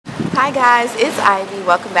Hi guys, it's Ivy.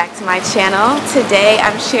 Welcome back to my channel. Today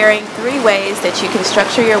I'm sharing 3 ways that you can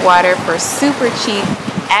structure your water for super cheap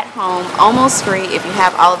at home, almost free if you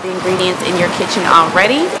have all of the ingredients in your kitchen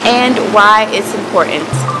already, and why it's important.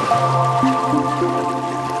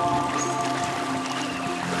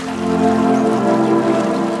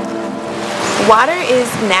 Water is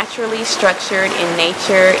naturally structured in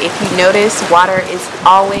nature. If you notice, water is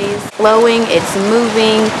always flowing, it's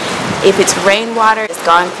moving. If it's rainwater, it's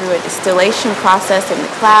gone through a distillation process in the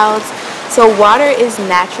clouds. So water is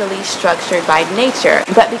naturally structured by nature.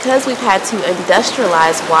 But because we've had to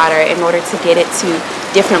industrialize water in order to get it to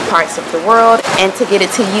different parts of the world and to get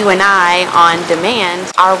it to you and I on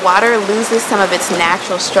demand, our water loses some of its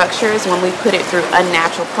natural structures when we put it through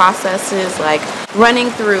unnatural processes like running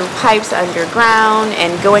through pipes underground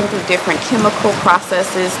and going through different chemical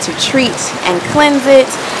processes to treat and cleanse it,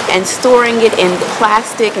 and storing it in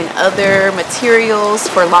plastic and other materials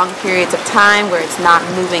for long periods of time where it's not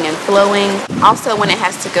moving and flowing. Also, when it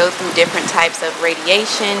has to go through different types of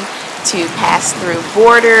radiation to pass through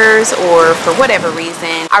borders or for whatever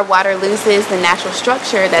reason, our water loses the natural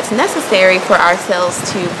structure that's necessary for our cells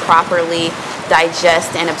to properly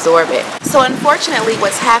digest and absorb it. So unfortunately,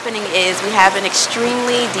 what's happening is we have an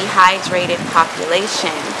extremely dehydrated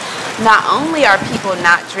population. Not only are people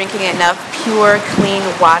not drinking enough pure, clean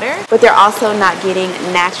water, but they're also not getting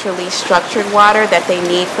naturally structured water that they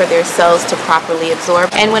need for their cells to properly absorb.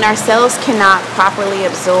 And when our cells cannot properly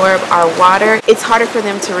absorb our water, it's harder for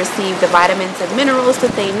them to receive the vitamins and minerals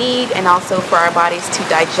that they need, and also for our bodies to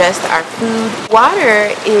digest our food. Water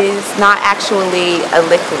is not actually a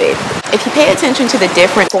liquid. If you pay attention to the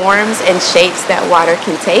different forms and shapes that water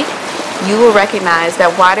can take, you will recognize that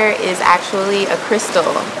water is actually a crystal.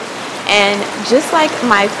 And just like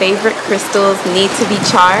my favorite crystals need to be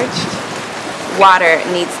charged, water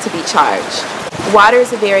needs to be charged. Water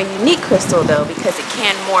is a very unique crystal though, because it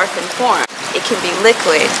can morph and form. It can be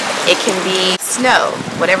liquid, it can be snow,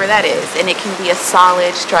 whatever that is, and it can be a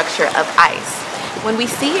solid structure of ice. When we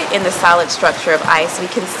see it in the solid structure of ice,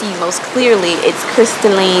 we can see most clearly its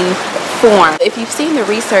crystalline form. If you've seen the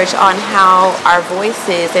research on how our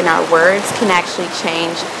voices and our words can actually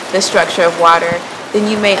change the structure of water, then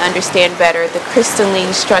you may understand better the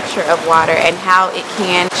crystalline structure of water and how it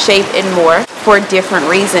can shape and morph for different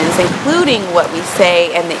reasons, including what we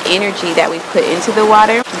say and the energy that we put into the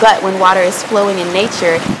water. But when water is flowing in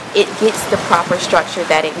nature, it gets the proper structure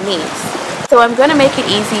that it needs. So I'm going to make it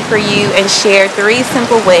easy for you and share 3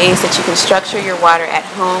 simple ways that you can structure your water at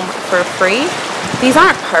home for free. These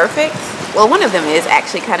aren't perfect. Well, one of them is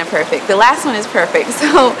actually kind of perfect. The last one is perfect,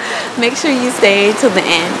 so make sure you stay till the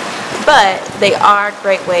end. But they are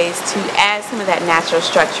great ways to add some of that natural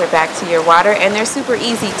structure back to your water, and they're super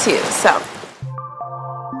easy too.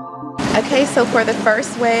 Okay, so for the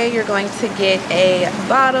first way, you're going to get a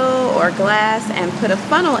bottle or glass and put a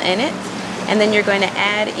funnel in it, and then you're going to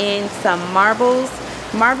add in some marbles.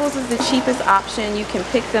 Marbles is the cheapest option. You can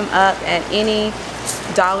pick them up at any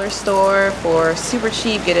dollar store for super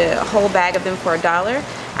cheap. Get a whole bag of them for $1.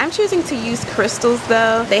 I'm choosing to use crystals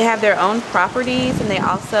though. They have their own properties and they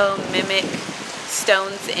also mimic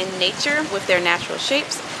stones in nature with their natural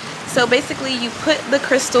shapes. So basically you put the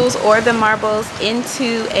crystals or the marbles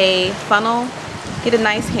into a funnel. Get a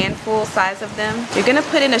nice handful size of them. You're going to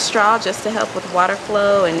put in a straw just to help with water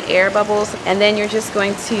flow and air bubbles, and then you're just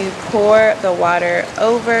going to pour the water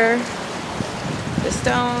over the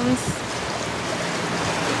stones.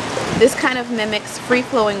 This kind of mimics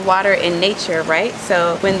free-flowing water in nature, right?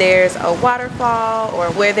 So when there's a waterfall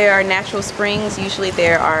or where there are natural springs, usually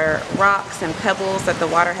there are rocks and pebbles that the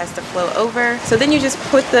water has to flow over. So then you just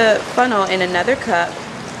put the funnel in another cup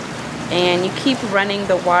and you keep running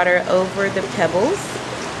the water over the pebbles.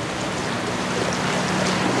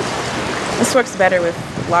 This works better with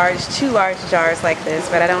 2 large jars like this,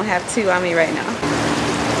 but I don't have 2 on me right now.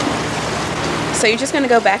 So you're just going to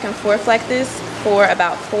go back and forth like this for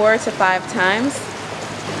about 4 to 5 times.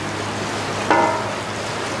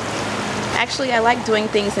 Actually, I like doing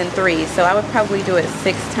things in 3, so I would probably do it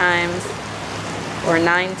 6 times or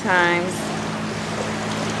 9 times.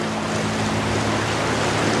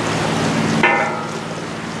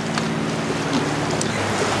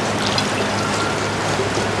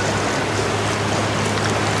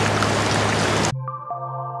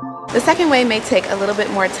 The second way may take a little bit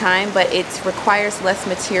more time, but it requires less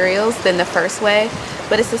materials than the first way,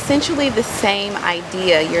 but it's essentially the same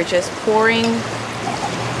idea. You're just pouring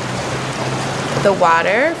the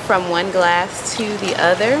water from one glass to the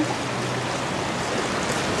other.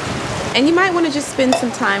 And you might want to just spend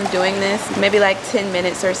some time doing this, maybe like 10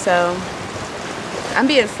 minutes or so. I'm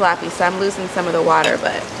being sloppy, so I'm losing some of the water,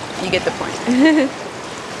 but You get the point.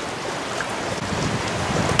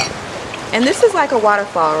 And this is like a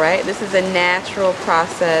waterfall, right? This is a natural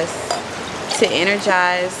process to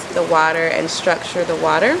energize the water and structure the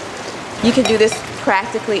water. You can do this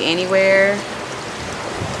practically anywhere.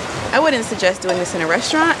 I wouldn't suggest doing this in a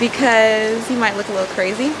restaurant because you might look a little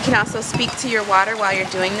crazy. You can also speak to your water while you're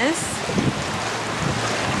doing this.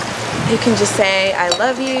 You can just say, I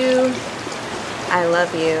love you, I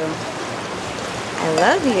love you, I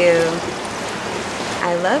love you,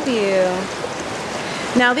 I love you.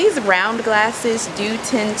 Now these round glasses do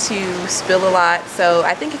tend to spill a lot, so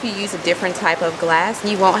I think if you use a different type of glass,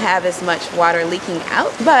 you won't have as much water leaking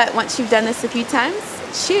out. But once you've done this a few times,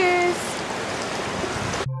 cheers!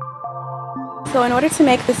 So in order to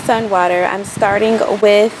make the sun water, I'm starting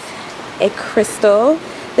with a crystal.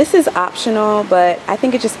 This is optional, but I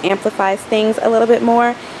think it just amplifies things a little bit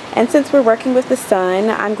more. And since we're working with the sun,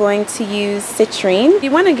 I'm going to use citrine.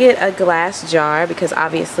 You want to get a glass jar because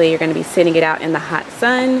obviously you're going to be sitting it out in the hot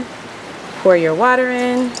sun. Pour your water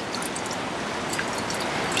in.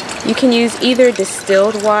 You can use either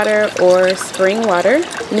distilled water or spring water.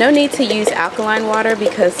 No need to use alkaline water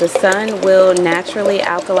because the sun will naturally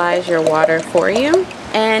alkalize your water for you.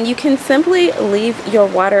 And you can simply leave your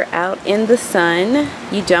water out in the sun.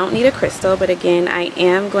 You don't need a crystal, but again, I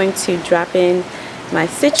am going to drop in my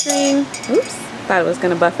citrine. Oops, thought it was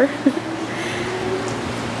gonna buffer.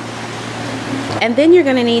 And then you're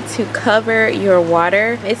gonna need to cover your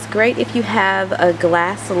water. It's great if you have a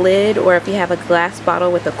glass lid or if you have a glass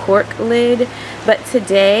bottle with a cork lid. But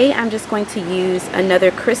today I'm just going to use another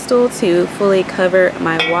crystal to fully cover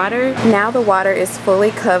my water. Now the water is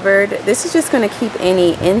fully covered. This is just gonna keep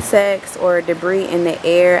any insects or debris in the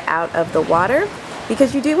air out of the water,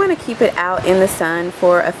 because you do want to keep it out in the sun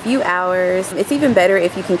for a few hours. It's even better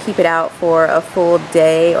if you can keep it out for a full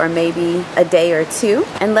day or maybe a day or two,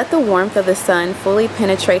 and let the warmth of the sun fully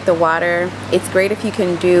penetrate the water. It's great if you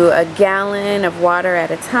can do a gallon of water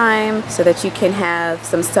at a time so that you can have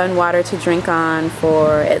some sun water to drink on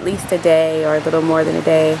for at least a day or a little more than a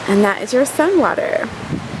day. And that is your sun water.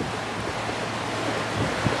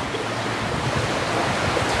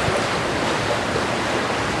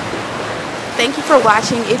 Thank you for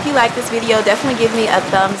watching. If you like this video, definitely give me a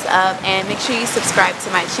thumbs up and make sure you subscribe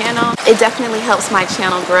to my channel. It definitely helps my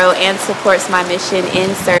channel grow and supports my mission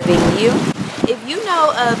in serving you. If you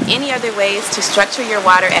know of any other ways to structure your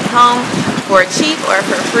water at home for cheap or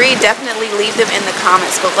for free, definitely leave them in the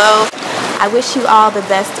comments below. I wish you all the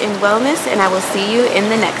best in wellness, and I will see you in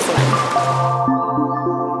the next one.